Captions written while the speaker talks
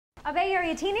A Bay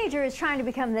Area teenager is trying to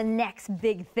become the next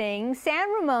big thing. San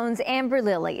Ramon's Amber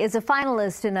Lily is a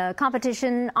finalist in a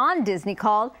competition on Disney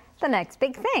called The Next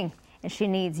Big Thing, and she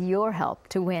needs your help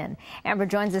to win. Amber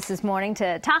joins us this morning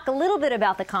to talk a little bit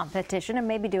about the competition and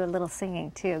maybe do a little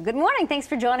singing too. Good morning. Thanks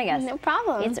for joining us. No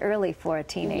problem. It's early for a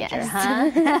teenager, yes.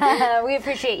 huh? We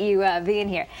appreciate you being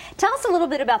here. Tell us a little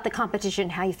bit about the competition,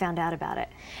 how you found out about it.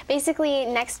 Basically,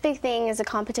 Next Big Thing is a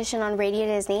competition on Radio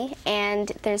Disney,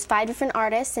 and there's 5 different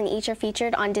artists, and each are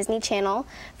featured on Disney Channel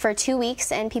for 2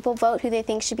 weeks, and people vote who they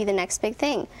think should be the next big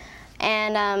thing.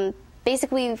 And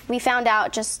basically, we found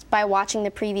out just by watching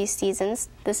the previous seasons.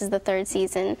 This is the 3rd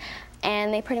season,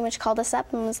 and they pretty much called us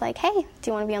up and was like, hey, do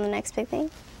you want to be on the next big thing?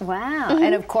 Wow.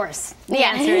 And of course, the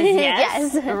answer is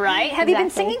yes. Yes. Right? Have you been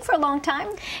singing for a long time?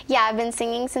 Yeah, I've been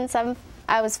singing since I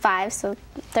was 5, so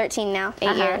 13 now,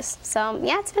 8 years. So,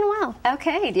 yeah, it's been a while.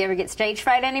 Okay. Do you ever get stage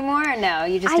fright anymore, or no?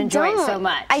 You just enjoy it so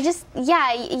much?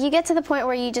 Yeah, you get to the point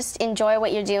where you just enjoy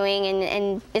what you're doing,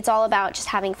 and it's all about just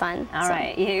having fun. All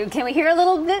right. Can we hear a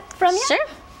little bit from you? Sure.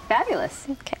 Fabulous.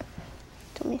 Okay.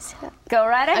 Don't let me see that. Go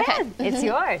right ahead. Okay. It's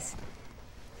yours.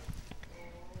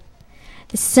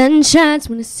 The sun shines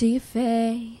when I see your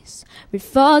face. It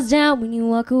falls down when you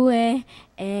walk away.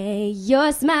 Hey,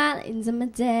 your smile ends on my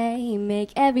day,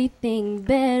 make everything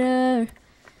better.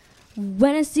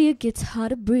 When I see you, it gets hard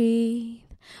to breathe.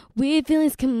 Weird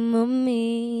feelings come on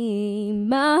me.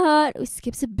 My heart always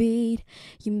skips a beat.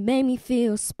 You make me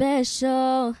feel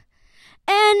special.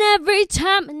 And every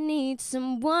time I need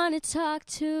someone to talk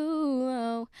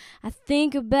to, I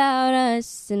think about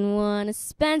us and want to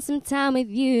spend some time with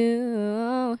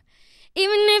you.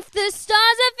 Even if the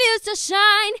stars refuse to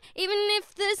shine, even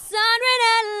if the sun ran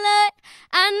out of light,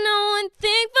 I know one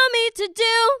thing for me to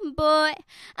do, boy.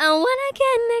 I wanna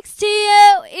get next to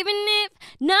you, even if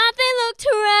nothing looked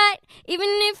right,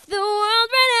 even if the world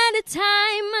ran out of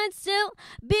time, I'd still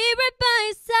be right by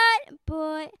your side,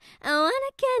 boy. I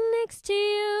wanna get next to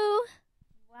you.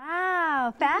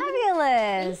 Wow,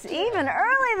 fabulous! Even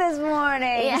early this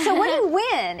morning. Yeah. So what do you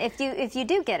win if you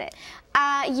do get it?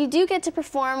 You do get to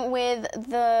perform with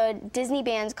the Disney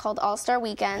band called All-Star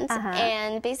Weekends,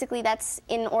 and basically that's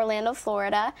in Orlando,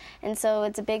 Florida, and so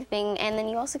it's a big thing, and then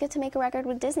you also get to make a record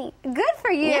with Disney. Good for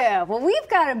you. Yeah. Well, we've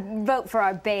got to vote for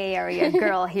our Bay Area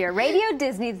girl here. Radio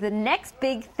Disney's The Next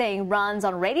Big Thing runs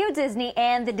on Radio Disney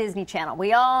and the Disney Channel.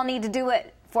 We all need to do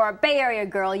it for our Bay Area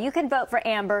girl. You can vote for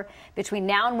Amber between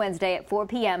now and Wednesday at 4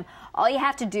 p.m. All you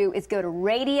have to do is go to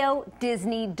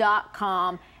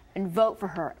radiodisney.com and vote for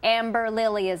her. Amber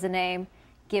Lily is the name,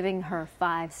 giving her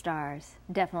 5 stars.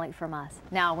 Definitely from us.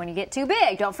 Now, when you get too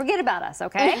big, don't forget about us,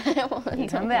 okay? You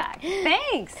come back.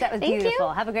 Thanks. That was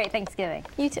beautiful. Have a great Thanksgiving.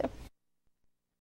 You too.